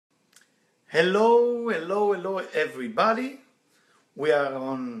Hello, hello, hello, everybody. We are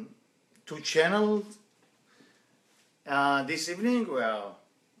on two channels this evening. We are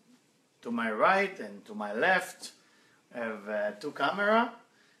to my right and to my left. I have two cameras.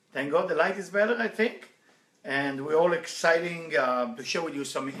 Thank God the light is better, I think. And we're all exciting to share with you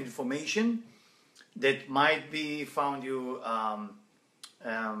some information that might be found you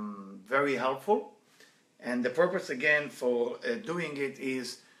very helpful. And the purpose again for doing it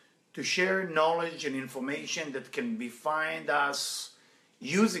is to share knowledge and information that can be find us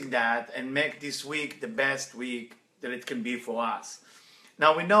using that and make this week the best week that it can be for us.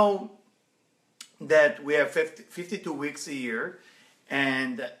 Now we know that we have 52 weeks a year,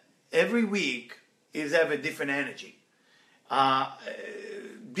 and every week is have a different energy.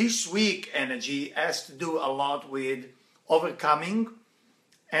 This week energy has to do a lot with overcoming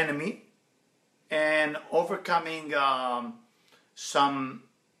enemy and overcoming some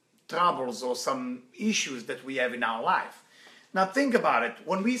troubles or some issues that we have in our life. Now think about it.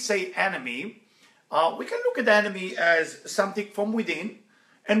 When we say enemy, we can look at the enemy as something from within,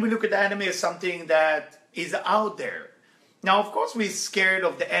 and we look at the enemy as something that is out there. Now, of course, we're scared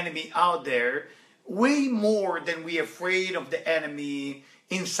of the enemy out there way more than we're afraid of the enemy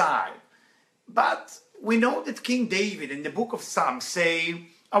inside. But we know that King David in the book of Psalms say,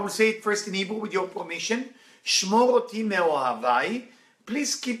 I will say it first in Hebrew with your permission, Shmor oti me'ohavai,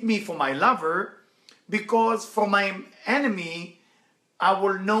 please keep me for my lover, because for my enemy, I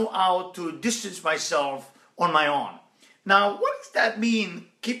will know how to distance myself on my own. Now, what does that mean,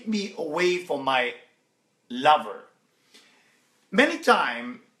 keep me away from my lover? Many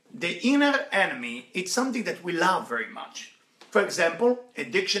times, the inner enemy, it's something that we love very much. For example,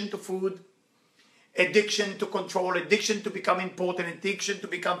 addiction to food, addiction to control, addiction to become important, addiction to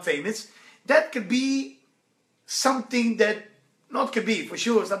become famous. That could be something that, not could be, for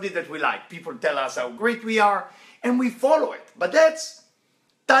sure, something that we like. People tell us how great we are, and we follow it. But that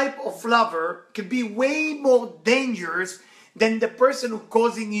type of lover can be way more dangerous than the person who's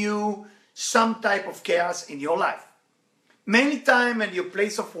causing you some type of chaos in your life. Many times at your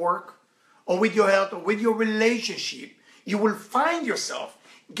place of work, or with your health, or with your relationship, you will find yourself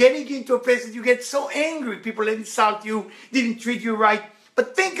getting into a place that you get so angry. People insult you, didn't treat you right.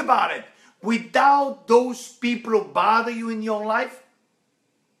 But think about it. Without those people who bother you in your life,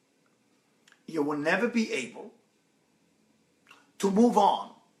 you will never be able to move on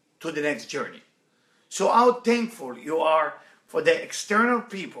to the next journey. So how thankful you are for the external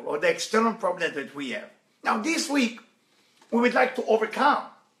people or the external problem that we have. Now this week, we would like to overcome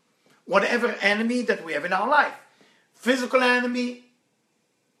whatever enemy that we have in our life. Physical enemy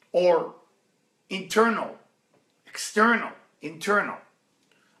or internal, external, internal.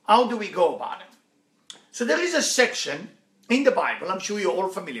 How do we go about it? So there is a section in the Bible, I'm sure you're all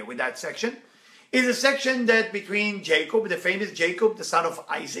familiar with that section. It's a section that between Jacob, the famous Jacob, the son of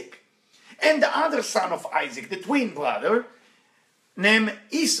Isaac, and the other son of Isaac, the twin brother, named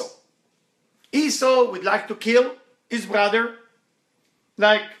Esau. Esau would like to kill his brother,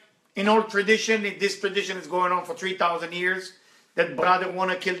 like in old tradition. This tradition is going on for 3,000 years. That brother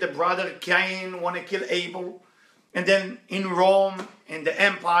want to kill the brother, Cain want to kill Abel. And then in Rome, in the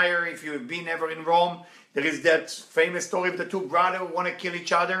empire, if you've been ever in Rome, there is that famous story of the two brothers who want to kill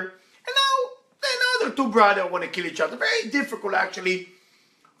each other. And now another two brothers want to kill each other. Very difficult actually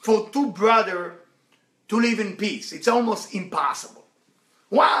for two brothers to live in peace. It's almost impossible.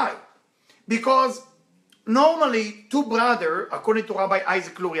 Why? Because normally two brothers, according to Rabbi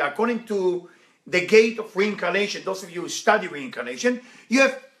Isaac Luria, according to the gate of reincarnation, those of you who study reincarnation, you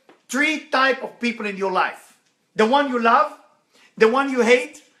have three types of people in your life. The one you love, the one you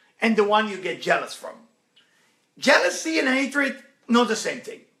hate, and the one you get jealous from. Jealousy and hatred, not the same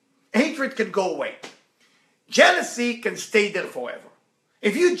thing. Hatred can go away. Jealousy can stay there forever.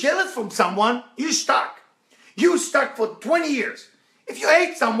 If you're jealous from someone, you're stuck. You're stuck for 20 years. If you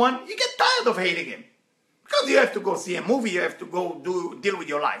hate someone, you get tired of hating him. Because you have to go see a movie, you have to go deal with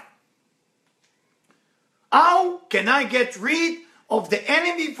your life. How can I get rid of the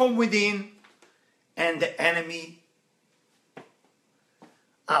enemy from within and the enemy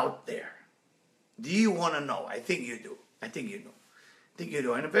out there? Do you want to know? I think you do. I think you know. I think you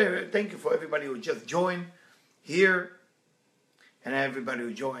do. And thank you for everybody who just joined here and everybody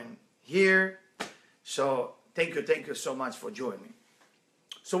who joined here. So thank you so much for joining.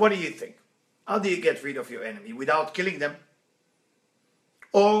 So what do you think? How do you get rid of your enemy without killing them?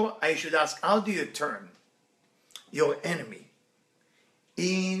 Or I should ask, how do you turn your enemy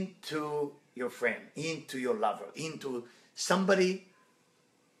into your friend, into your lover, into somebody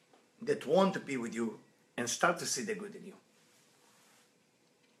that want to be with you and start to see the good in you?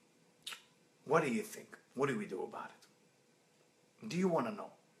 What do you think? What do we do about it? Do you want to know?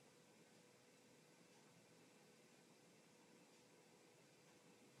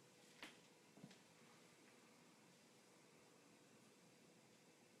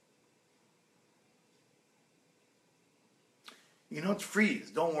 You're not freeze.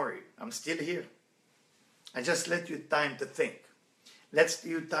 Don't worry. I'm still here. I just let you time to think. Let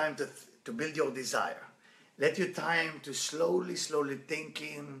you time to build your desire. Let you time to slowly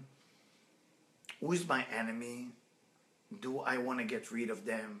thinking, who is my enemy? Do I want to get rid of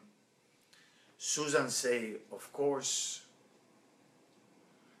them? Susan say, of course.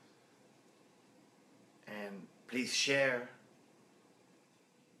 And please share.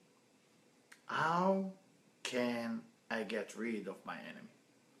 How can I get rid of my enemy?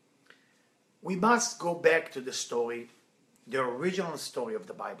 We must go back to the story, the original story of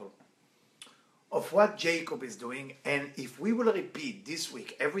the Bible, of what Jacob is doing. And if we will repeat this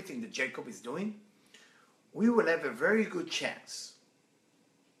week everything that Jacob is doing, we will have a very good chance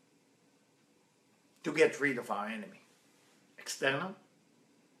to get rid of our enemy. External,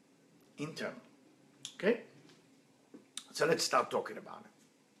 internal. Okay? So let's start talking about it.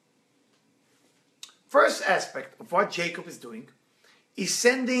 First aspect of what Jacob is doing is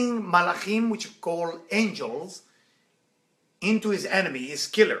sending malachim, which are called angels, into his enemy, his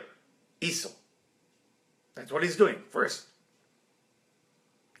killer, Esau. That's what he's doing first.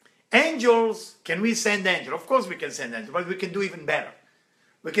 Angels, can we send angels? Of course we can send angels, but we can do even better.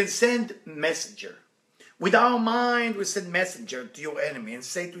 We can send messenger. With our mind, we send messenger to your enemy and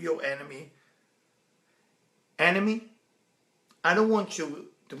say to your enemy, enemy, I don't want you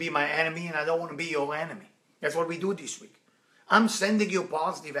to be my enemy and I don't want to be your enemy. That's what we do this week. I'm sending you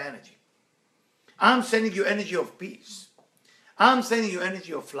positive energy. I'm sending you energy of peace. I'm sending you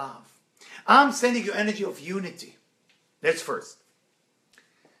energy of love. I'm sending you energy of unity. That's first.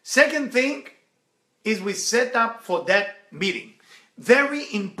 Second thing is we set up for that meeting. Very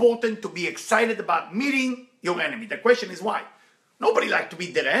important to be excited about meeting your enemy. The question is why? Nobody likes to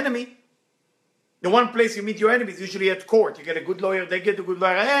meet their enemy. The one place you meet your enemy is usually at court. You get a good lawyer, they get a good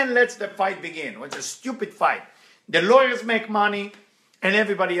lawyer, and let's the fight begin. It's a stupid fight. The lawyers make money and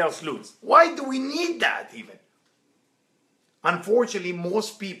everybody else loses. Why do we need that even? Unfortunately,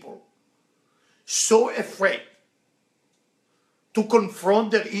 most people so afraid to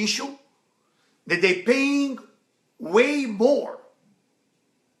confront their issue that they're paying way more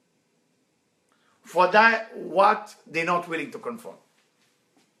for that what they're not willing to confront.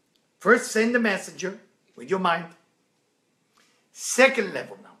 First, send the messenger with your mind. Second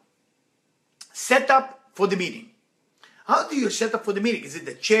level now. Set up for the meeting. How do you set up for the meeting? Is it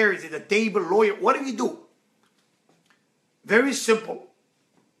the chair? Is it the table? Lawyer? What do you do? Very simple.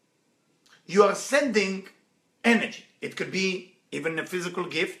 You are sending energy. It could be even a physical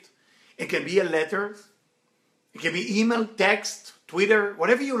gift. It can be a letter. It can be email, text, Twitter,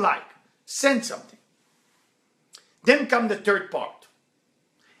 whatever you like. Send something. Then come the third part.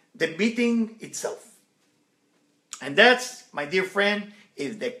 The meeting itself. And that's, my dear friend,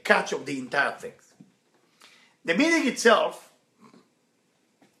 is the catch of the entire thing. The meeting itself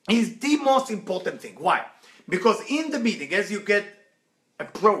is the most important thing. Why? Because in the meeting, as you get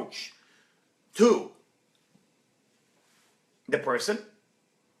approach to the person,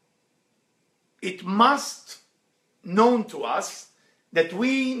 it must known to us that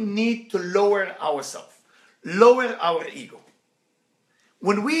we need to lower ourselves, lower our ego.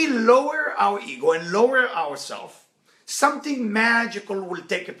 When we lower our ego and lower ourselves, something magical will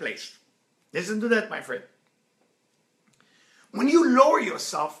take place. Listen to that, my friend. When you lower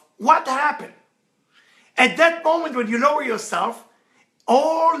yourself, what happened? At that moment when you lower yourself,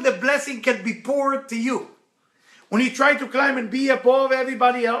 all the blessing can be poured to you. When you try to climb and be above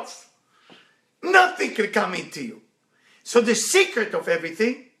everybody else, nothing can come into you. So the secret of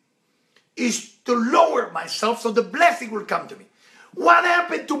everything is to lower myself so the blessing will come to me. What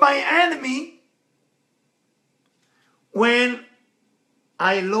happened to my enemy when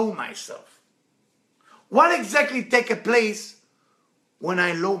I lower myself? What exactly takes place when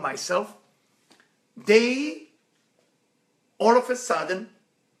I lower myself? They all of a sudden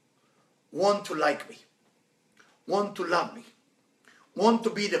want to like me, want to love me, want to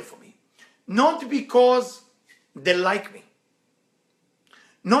be there for me. Not because they like me,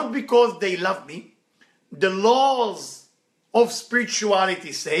 not because they love me. The laws of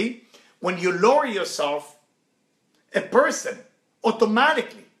spirituality say when you lower yourself, a person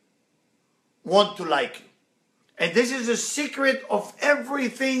automatically want to like you. And this is the secret of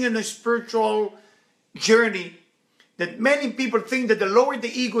everything in a spiritual journey, that many people think that the lower the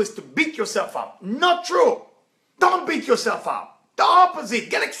ego is to beat yourself up. Not true. Don't beat yourself up. The opposite.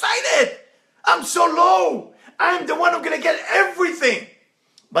 Get excited. I'm so low. I'm the one who's going to get everything.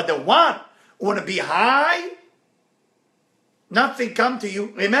 But the one who want to be high, nothing come to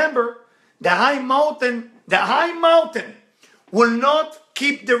you. Remember, the high mountain will not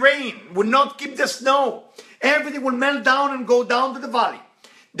keep the rain, will not keep the snow. Everything will melt down and go down to the valley.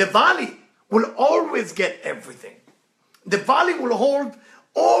 The valley will always get everything. The valley will hold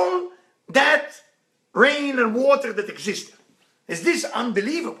all that rain and water that exists. Is this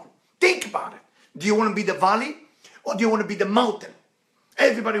unbelievable? Think about it. Do you want to be the valley or do you want to be the mountain?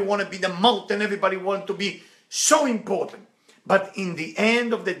 Everybody want to be the mountain. Everybody want to be so important. But in the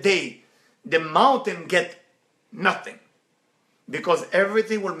end of the day, the mountain get nothing because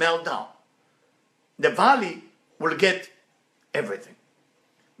everything will melt down. The valley will get everything.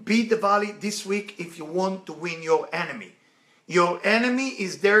 Be the valley this week if you want to win your enemy. Your enemy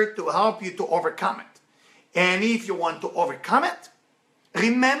is there to help you to overcome it. And if you want to overcome it,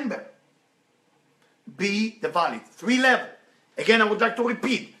 remember, be the valley. 3 levels. Again, I would like to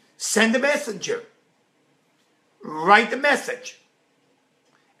repeat. Send a messenger. Write a message.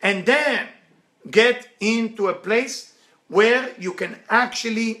 And then get into a place where you can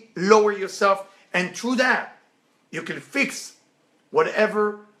actually lower yourself. And through that, you can fix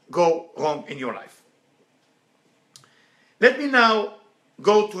whatever go wrong in your life. Let me now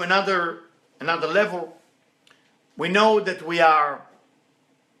go to another level. We know that we are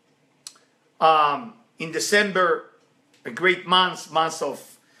in December, a great month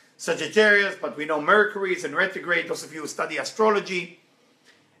of Sagittarius, but we know Mercury is in retrograde. Those of you who study astrology,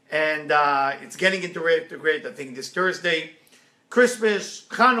 and it's getting into retrograde, I think, this Thursday. Christmas,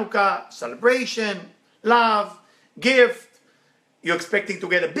 Hanukkah, celebration, love, gift. You're expecting to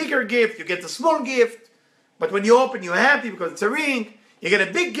get a bigger gift, you get a small gift, but when you open, you're happy because it's a ring. You get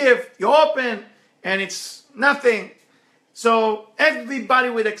a big gift, you open, and it's nothing. So everybody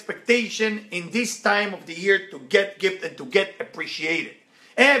with expectation in this time of the year to get gift and to get appreciated.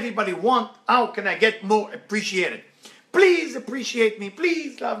 Everybody want, how can I get more appreciated? Please appreciate me,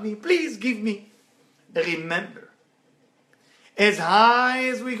 please love me, please give me. Remember, as high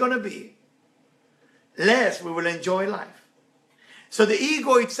as we're going to be, less we will enjoy life. So the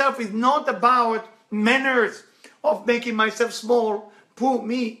ego itself is not about manners of making myself small. Poor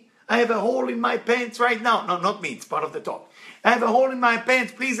me. I have a hole in my pants right now. No, not me. It's part of the talk. I have a hole in my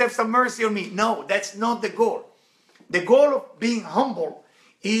pants. Please have some mercy on me. No, that's not the goal. The goal of being humble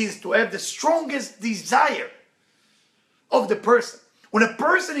is to have the strongest desire of the person. When a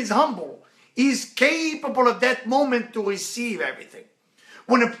person is humble, he is capable at that moment to receive everything.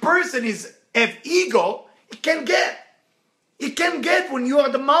 When a person have ego, he can get. You can get when you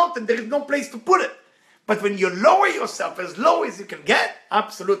are the mountain. There is no place to put it. But when you lower yourself as low as you can get,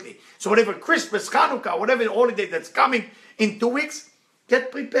 absolutely. So whatever Christmas, Hanukkah, whatever holiday that's coming in 2 weeks,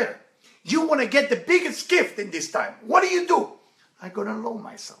 get prepared. You want to get the biggest gift in this time. What do? I'm going to lower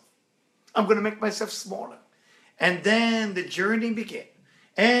myself. I'm going to make myself smaller. And then the journey begins.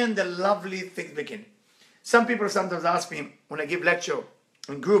 And the lovely things begin. Some people sometimes ask me, when I give lecture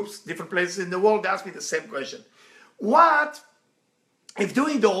in groups, different places in the world, they ask me the same question. What if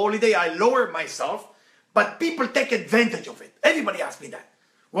during the holiday I lower myself, but people take advantage of it? Everybody asks me that.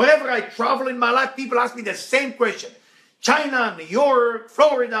 Wherever I travel in my life, people ask me the same question. China, New York,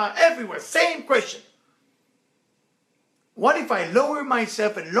 Florida, everywhere, same question. What if I lower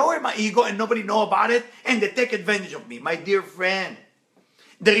myself and lower my ego and nobody know about it and they take advantage of me? My dear friend,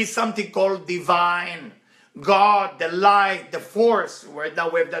 there is something called divine. God, the light, the force. Right now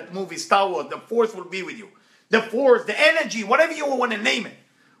we have that movie Star Wars. The force will be with you. The force, the energy, whatever you want to name it.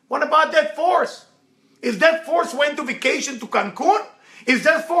 What about that force? Is that force went to vacation to Cancun? Is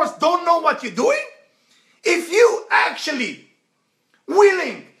that force don't know what you're doing? If you actually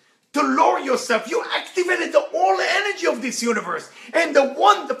willing to lower yourself, you activated the whole energy of this universe and the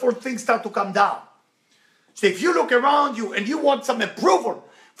wonderful things start to come down. So if you look around you and you want some approval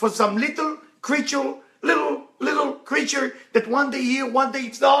for some little creature, little creature that one day here, one day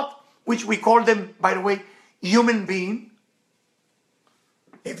it's not, which we call them, by the way, human being.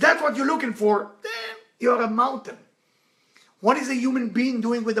 If that's what you're looking for, then you're a mountain. What is a human being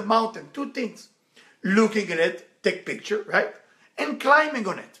doing with a mountain? 2 things. Looking at it, take picture, right? And climbing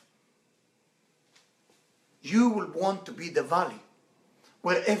on it. You will want to be the valley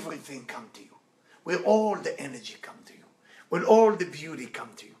where everything comes to you. Where all the energy comes to you. Where all the beauty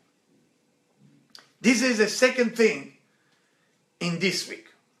comes to you. This is the second thing in this week.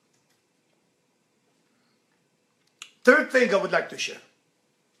 Third thing I would like to share.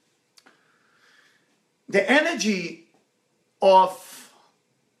 The energy of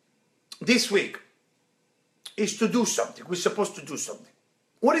this week is to do something. We're supposed to do something.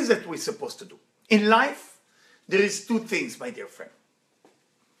 what is that we're supposed to do? In life, there is two things, my dear friend.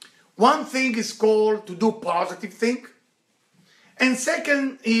 One thing is called to do positive thing. And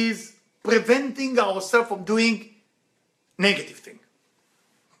second is preventing ourselves from doing negative thing.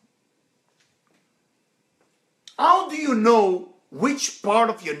 How do you know which part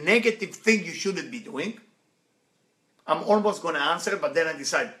of your negative thing you shouldn't be doing? I'm almost going to answer it, but then I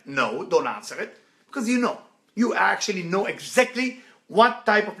decide, no, don't answer it. Because you know. You actually know exactly what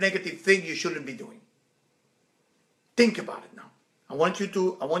type of negative thing you shouldn't be doing. Think about it now. I want you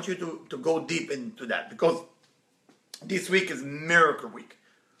to go deep into that, because this week is miracle week.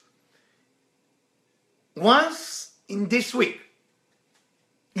 Once in this week,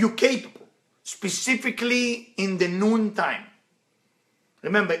 you're capable, specifically in the noon time.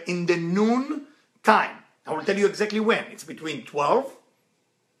 Remember, in the noon time, I will tell you exactly when. It's between 12,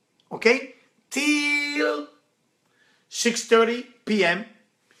 okay, till 6:30 p.m.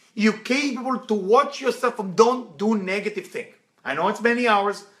 You're capable to watch yourself and don't do negative thing. I know it's many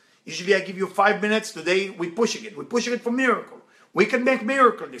hours. Usually I give you 5 minutes. Today we're pushing it. We're pushing it for miracle. We can make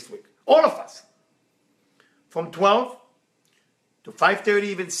miracle this week. All of us. From 12 to 5:30,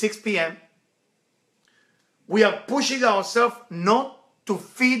 even 6 p.m. We are pushing ourselves not to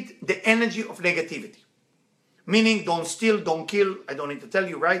feed the energy of negativity. Meaning, don't steal, don't kill. I don't need to tell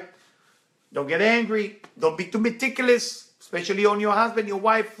you, right? Don't get angry. Don't be too meticulous, especially on your husband, your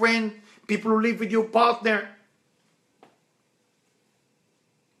wife, friend, people who live with your partner.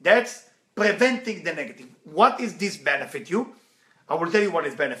 That's preventing the negative. What does this benefit you? I will tell you what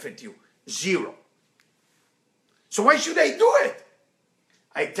it benefits you. Zero. So why should I do it?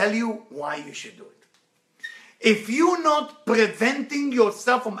 I tell you why you should do it. If you're not preventing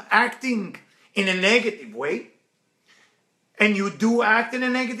yourself from acting in a negative way, and you do act in a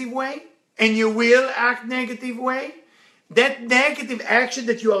negative way, and you will act negative way, that negative action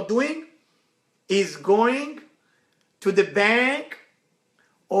that you are doing is going to the bank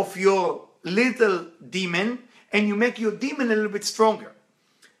of your little demon, and you make your demon a little bit stronger.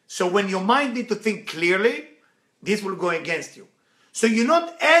 So when your mind needs to think clearly, this will go against you. So you're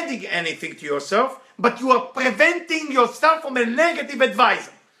not adding anything to yourself, but you are preventing yourself from a negative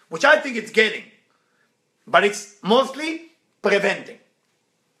advisor, which I think it's getting. But it's mostly preventing.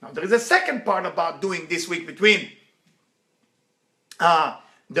 Now there is a second part about doing this week between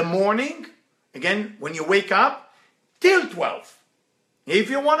the morning, again, when you wake up, till 12. If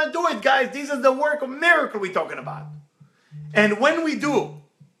you want to do it, guys, this is the work of miracle we're talking about. And when we do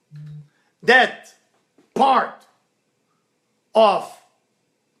that part of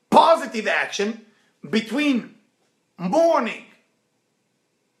positive action between morning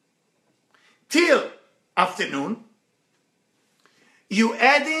till afternoon, you're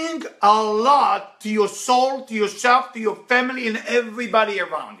adding a lot to your soul, to yourself, to your family, and everybody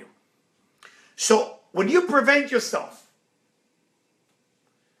around you. So when you prevent yourself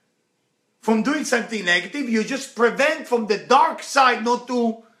from doing something negative, you just prevent from the dark side not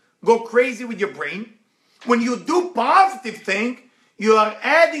to go crazy with your brain. When you do positive thing, you are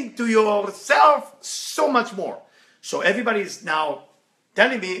adding to yourself so much more. So everybody is now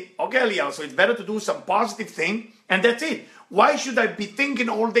telling me, okay, Eliyahu, so it's better to do some positive thing, and that's it. Why should I be thinking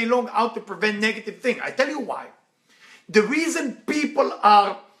all day long how to prevent negative thing? I tell you why. The reason people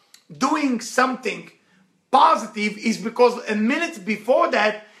are doing something positive is because a minute before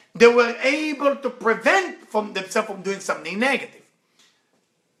that, they were able to prevent from themselves from doing something negative.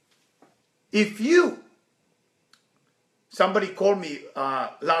 If somebody called me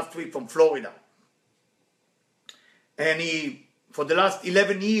last week from Florida, and for the last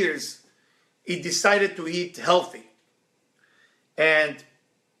 11 years, he decided to eat healthy. And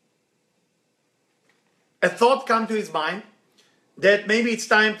a thought came to his mind that maybe it's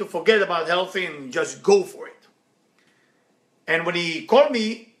time to forget about healthy and just go for it. And when he called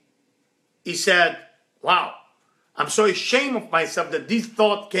me, he said, wow, I'm so ashamed of myself that this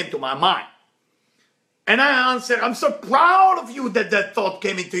thought came to my mind. And I answered, I'm so proud of you that that thought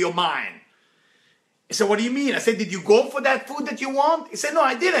came into your mind. He said, what do you mean? I said, did you go for that food that you want? He said, no,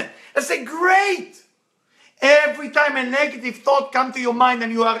 I didn't. I said, great. Every time a negative thought comes to your mind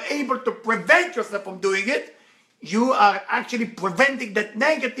and you are able to prevent yourself from doing it, you are actually preventing that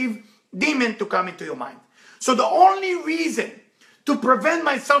negative demon to come into your mind. So the only reason to prevent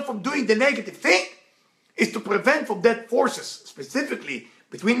myself from doing the negative thing is to prevent from that forces, specifically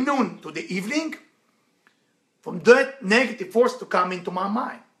between noon to the evening, from that negative force to come into my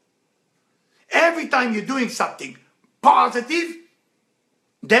mind. Every time you're doing something positive,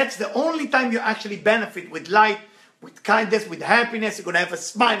 that's the only time you actually benefit with light, with kindness, with happiness. You're going to have a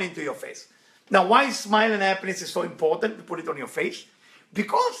smile into your face. Now, why smile and happiness is so important to put it on your face?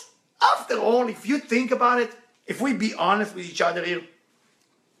 Because after all, if you think about it, if we be honest with each other here,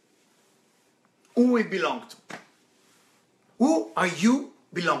 who we belong to? Who are you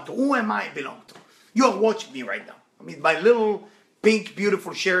belong to? Who am I belong to? You are watching me right now. I mean, my little pink,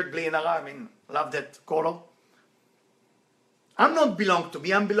 beautiful shirt, I mean, love that color. I'm not belong to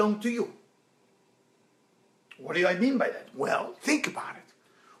me, I'm belong to you. What do I mean by that? Well, think about it.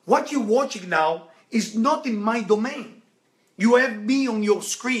 What you're watching now is not in my domain. You have me on your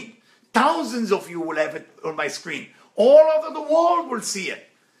screen. Thousands of you will have it on my screen. All over the world will see it.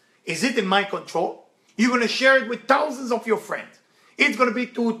 Is it in my control? You're going to share it with thousands of your friends. It's going to be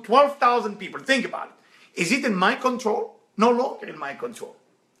to 12,000 people. Think about it. Is it in my control? No longer in my control.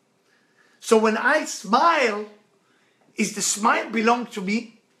 So when I smile, is the smile belong to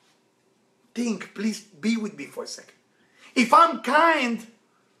me? Think, please be with me for a second. If I'm kind,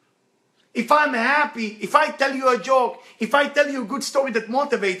 if I'm happy, if I tell you a joke, if I tell you a good story that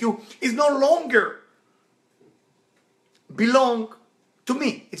motivates you, it's no longer belong to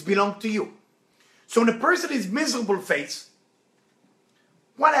me. It's belong to you. So when a person is miserable face,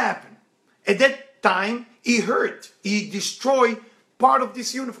 what happened? At that time, he hurt. He destroyed part of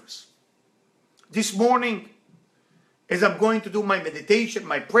this universe. This morning, as I'm going to do my meditation,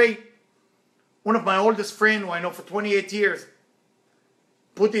 my pray, one of my oldest friends, who I know for 28 years,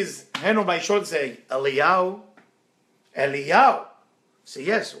 put his hand on my shoulder and say, Eliyahu, Eliyahu. I say,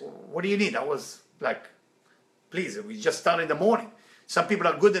 yes, what do you need? I was like, please, we just started in the morning. Some people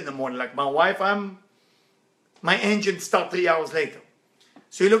are good in the morning, like my wife, my engine starts 3 hours later.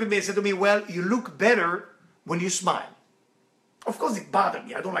 So he looked at me and said to me, well, you look better when you smile. Of course it bothered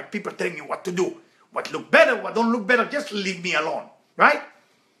me. I don't like people telling me what to do. What look better, what don't look better, just leave me alone, right?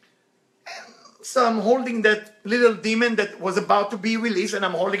 And so I'm holding that little demon that was about to be released, and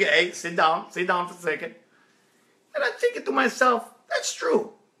I'm holding it, hey, sit down for a second. And I'm thinking to myself, that's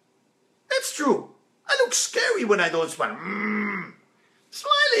true. That's true. I look scary when I don't smile.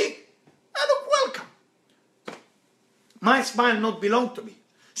 Smiling, I look welcome. My smile not belong to me.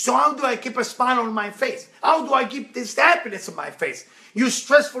 So how do I keep a smile on my face? How do I keep this happiness on my face? You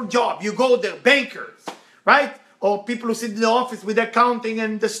stressful job, you go there, bankers, right? Or people who sit in the office with accounting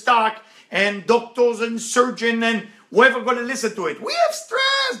and the stock and doctors and surgeon and whoever going to listen to it. We have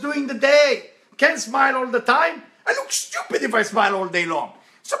stress during the day. Can't smile all the time. I look stupid if I smile all day long.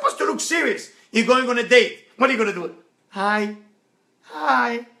 Supposed to look serious. You're going on a date. What are you going to do? Hi.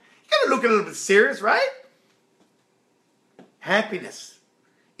 Hi. You got to look a little bit serious, right? Happiness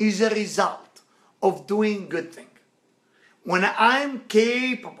is a result of doing good things. When I'm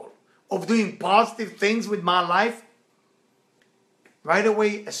capable of doing positive things with my life, right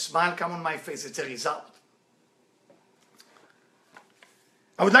away a smile comes on my face. It's a result.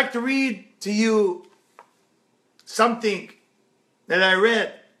 I would like to read to you something that I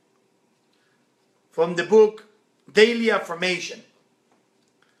read from the book Daily Affirmation.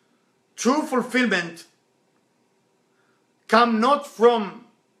 True fulfillment comes not from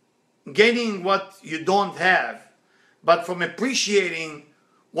getting what you don't have, but from appreciating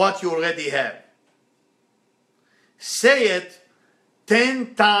what you already have. Say it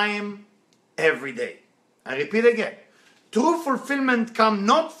 10 times every day. I repeat again. True fulfillment comes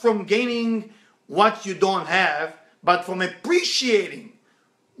not from gaining what you don't have, but from appreciating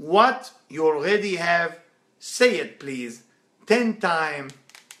what you already have. Say it, please, 10 times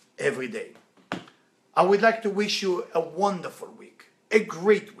every day. I would like to wish you a wonderful week, a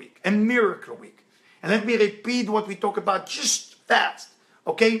great week, a miracle week. And let me repeat what we talk about just fast,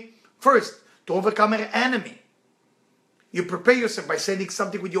 okay? First, to overcome an enemy. You prepare yourself by sending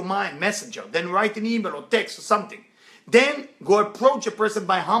something with your mind, messenger, then write an email or text or something. Then go approach a person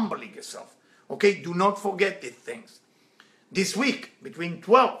by humbling yourself, okay? Do not forget these things. This week, between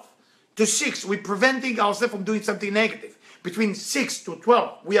 12 to 6, we're preventing ourselves from doing something negative. Between 6 to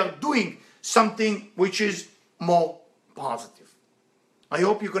 12, we are doing something which is more positive. I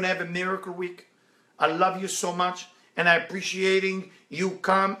hope you're going to have a miracle week. I love you so much, and I appreciating you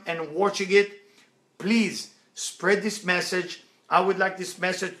come and watching it. Please spread this message. I would like this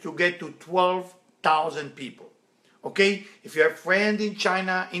message to get to 12,000 people. Okay? If you have friends in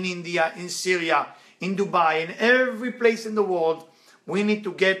China, in India, in Syria, in Dubai, in every place in the world, we need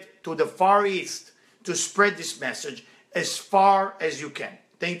to get to the Far East to spread this message as far as you can.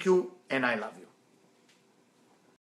 Thank you, and I love you.